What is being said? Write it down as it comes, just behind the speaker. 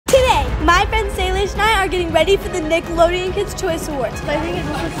My friend Salish and I are getting ready for the Nickelodeon Kids Choice Awards. But I think it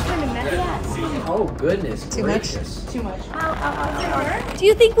just looks kind of messy. Oh goodness Too gracious. much? Too much. Do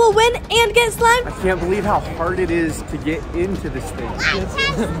you think we'll win and get slimed? I can't believe how hard it is to get into this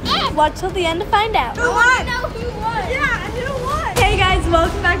thing. Watch till the end to find out. Who won? No, who won? Yeah, who won? Hey guys,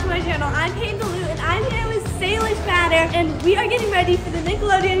 welcome back to my channel. I'm Payton and I'm here with Salish and we are getting ready for the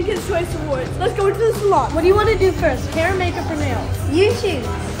Nickelodeon Kids Choice Awards. Let's go to the salon. What do you want to do first? Hair, makeup, or nails? You choose.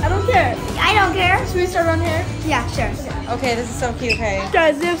 I don't care. I don't care. Should we start on hair? Yeah, sure. Okay, this is so cute, okay?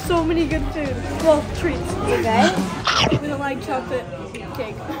 Guys, they have so many good food. Well, treats. Okay. We don't like chocolate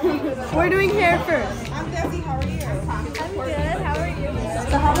cake. We're doing hair first. I'm Debbie, how are you? I'm good. How are you?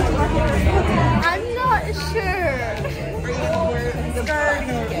 So how much market? I'm not sure. Are you gonna wear a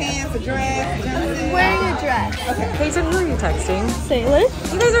skirt, pants, a dress, I'm wearing a dress. Okay. Payton, who are you texting?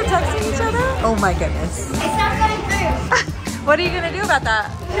 Salish? You guys are texting each other? Oh my goodness. It's not going through. What are you gonna do about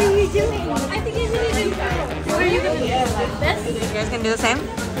that? What are you doing? I think it's gonna do this. What are you gonna do? This? You guys gonna do the same?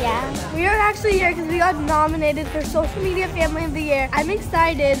 Yeah. We are actually here because we got nominated for Social Media Family of the Year. I'm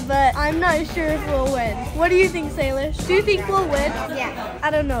excited, but I'm not sure if we'll win. What do you think, Salish? Do you think we'll win? Yeah. I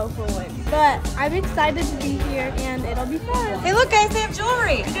don't know if we'll win, but I'm excited to be here and it'll be fun. Hey look guys, they have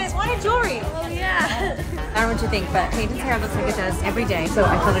jewelry. You guys wanted jewelry. Oh yeah. I don't know what you think, but Payton's hair looks like it does every day, so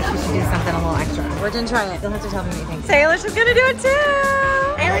I thought that she should do something a little extra. We're gonna try it. You'll have to tell me what you think. Salish is gonna do it too.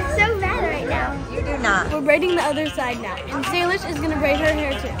 I look so bad right now. You do not. We're braiding the other side now, and Salish is gonna braid her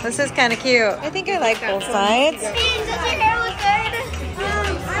hair too. This is kind of cute. I think I like both sides. Does your hair look good?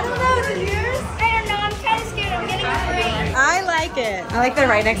 I don't know. Is it yours? I don't know. I'm kind of scared. I'm getting afraid. I like it. I like they're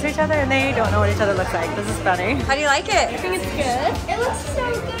right next to each other and they don't know what each other looks like. This is funny. How do you like it? I think it's good. It looks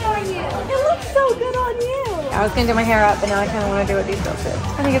so good on you. It looks so good on you. I was gonna do my hair up, but now I kind of want to do what these girls did.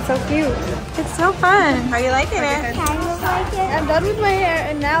 I think it's so cute. It's so fun. How are you liking it? Kind of like it. I'm done with my hair,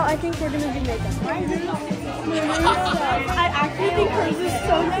 and now I think we're gonna do makeup. I actually think hers is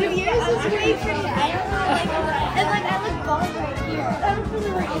so cute. Yours is way pretty. I don't know. And like I look bald right here. I don't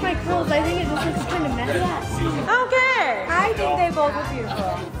really like my curls. I think it just looks kind of messy. Okay. I think they both look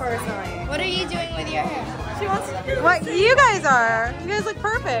beautiful, personally. What are you doing with your hair? She wants to do what you guys are. You guys look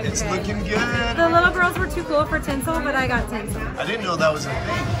perfect. It's looking good. The little girls were too cool for tinsel, but I got tinsel. I didn't know that was a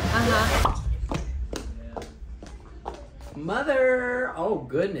thing. Mother, oh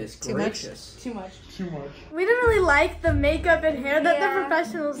goodness gracious. Too much. We didn't really like the makeup and hair that the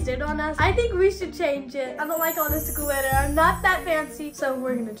professionals did on us. I think we should change it. I don't like all this glitter. I'm not that fancy, so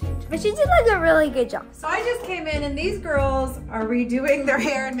we're gonna change it. But she did like a really good job. So I just came in and these girls are redoing their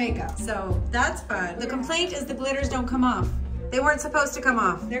hair and makeup. So that's fun. The complaint is the glitters don't come off. They weren't supposed to come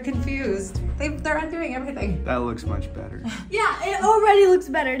off. They're confused. They're undoing everything. That looks much better. Yeah, it already looks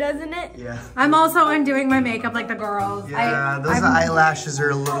better, doesn't it? Yeah. I'm also undoing my makeup like the girls. Yeah, those eyelashes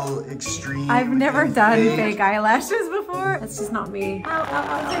are a little extreme. I've never done fake eyelashes before. That's just not me.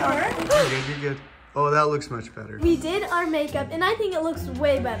 You're good. Oh, that looks much better. We did our makeup, and I think it looks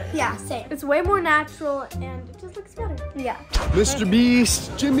way better. Yeah, same. It's way more natural, and it just looks better. Yeah. Mr. Beast,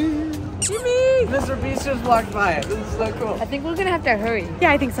 Jimmy. Mr. Beast just walked by it. This is so cool. I think we're gonna have to hurry.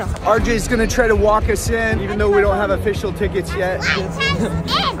 Yeah, I think so. RJ's gonna try to walk us in, even though we don't have official tickets yet.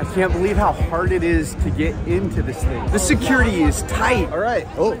 I can't believe how hard it is to get into this thing. The security is tight. All right.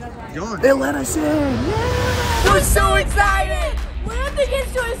 Oh, they let us in. Yeah. We're so excited. We're at the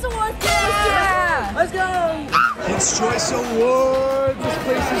Kids Choice Awards. Yeah. Let's go. Kids Choice Awards. This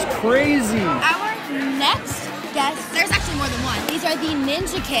place is crazy. Our next guest, there's actually more than one. These are the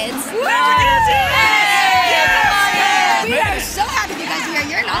Ninja Kids. Ninja Kids! We are so happy you guys are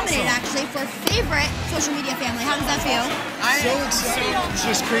here. You're nominated actually for favorite social media family. How does that feel? I'm so excited. It's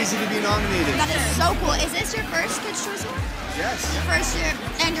just crazy to be nominated. That is so cool. Is this your first Kids Choice Award? Yes. Your first year,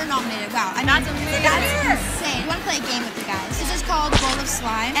 and you're nominated. Wow. I mean, that's amazing. That's insane. We want to play a game with you guys. This is called Bowl of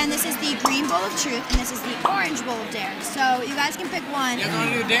Slime, and this is the green bowl of truth, and this is the orange bowl of dare. So you guys can pick one. You guys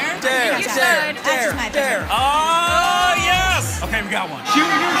want to do dare? Dare. That's just my opinion. Oh, yes! Okay, we got one. Shoot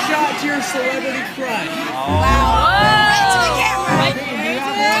your shot to your celebrity crush. Wow. Right to the camera. Right to the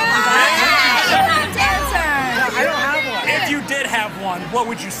camera. Dancer. I don't have one. If you did have one, what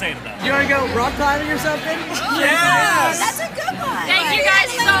would you say to them? You want to go rock climbing or something? Yes! That's a good one. Thank you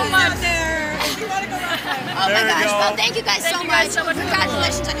guys so much. Oh my gosh. Well, thank you guys so much.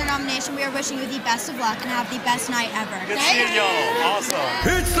 Congratulations on your nomination. We are wishing you the best of luck and have the best night ever. Good seeing y'all. Awesome.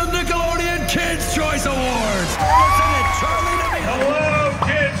 It's the Nickelodeon Kids Choice Awards. Lieutenant Charlie DeVito. Hello,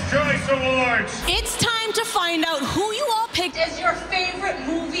 Kids Choice Awards. It's time to find out who you all picked as your favorite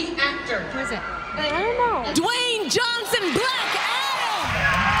movie actor. Who is it? I don't know. Dwayne Johnson, Black Adam.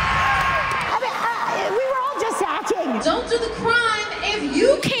 We were all just acting. Don't do the crime if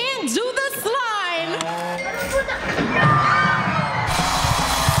you can't do the slime.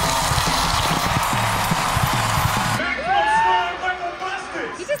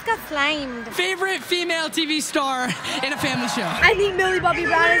 You just got slimed. Favorite female TV star in a family show? I think Millie Bobby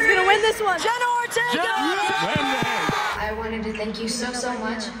Brown is gonna win this one. Jenna Ortega! I wanted to thank you so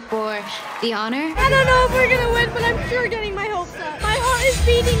much for the honor. I don't know if we're gonna win, but I'm sure getting my hopes up. My heart is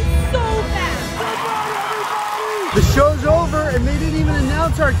beating so fast. The show's over and they didn't even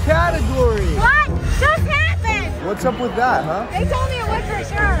announce our category. What just happened? What's up with that, huh? They told me it was for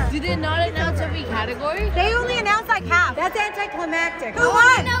sure. Did they not announce every category? They only announced like half. That's anticlimactic. Who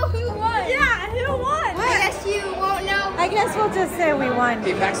won? Know who won? Yeah, who won? I guess you won't know. I guess we'll just say we won.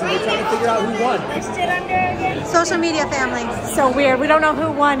 Okay, Paxton, we're trying to figure out who won. I stood under again. Social media family. So weird. We don't know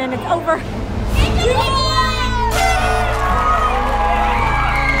who won and it's over. You won!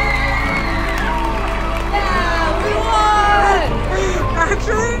 Yeah, we won!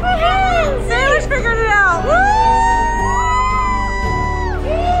 Actually, Salish figured it out. Woo!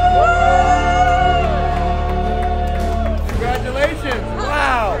 Congratulations.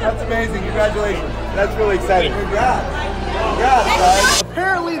 Wow, that's amazing. Congratulations. That's really exciting. Congrats. Congrats, guys.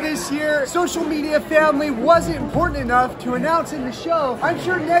 Apparently this year, social media family wasn't important enough to announce in the show. I'm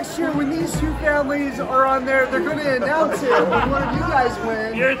sure next year when these two families are on there, they're going to announce it when one of you guys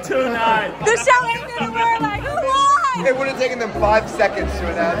win. You're too nice. The show ended and we're like, who won? It would have taken them 5 seconds to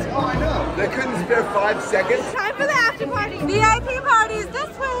announce. Oh, I know. They couldn't spare 5 seconds. Time for the after party. VIP parties this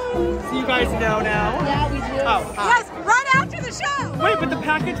way. So you guys know now? Yeah, we do. Oh, Yes, right after the show. wait, but the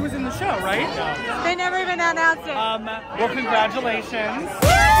package was in the show, right? They never even announced it. Well, congratulations.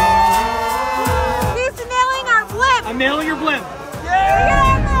 He's nailing our blimp. I'm nailing your blimp.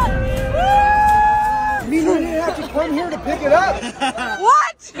 I mean, you didn't have to come here to pick it up.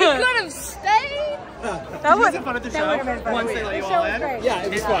 What? You could have stayed. That Was it fun at the show? Once they let you all in? Yeah,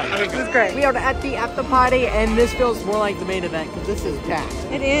 it was fun. Okay, It was great. We are at the after party, and this feels more like the main event because this is packed.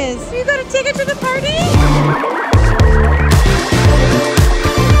 It is. You got a ticket to the party?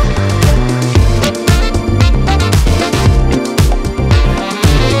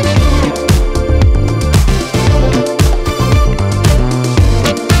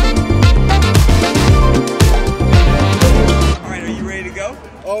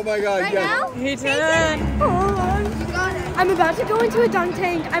 Oh my God, Right yes. now? He did. I'm about to go into a dunk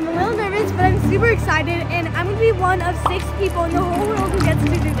tank. I'm a little nervous, but I'm super excited, and I'm gonna be one of 6 people in the whole world who gets to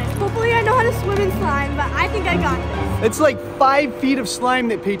do this. Hopefully I know how to swim in slime, but I think I got this. It's like 5 feet of slime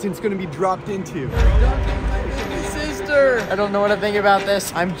that Payton's gonna be dropped into. Sister! I don't know what to think about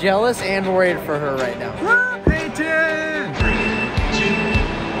this. I'm jealous and worried for her right now. Payton! 3, 2,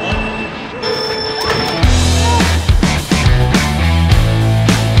 1.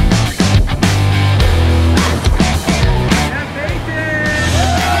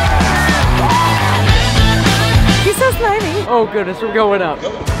 He's so slimy. Oh goodness, we're going up.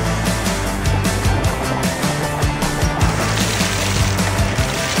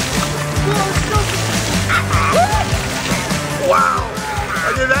 Wow!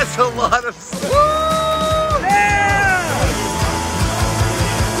 Okay, that's a lot of slime.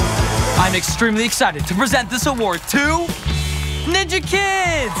 I'm extremely excited to present this award to Ninja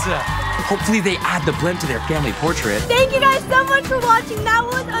Kidz! Hopefully they add the blimp to their family portrait. Thank you guys so much for watching. That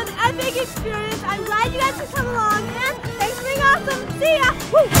was an epic experience. I'm glad you guys could come along, and thanks for being awesome. See ya!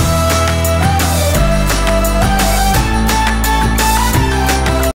 Woo.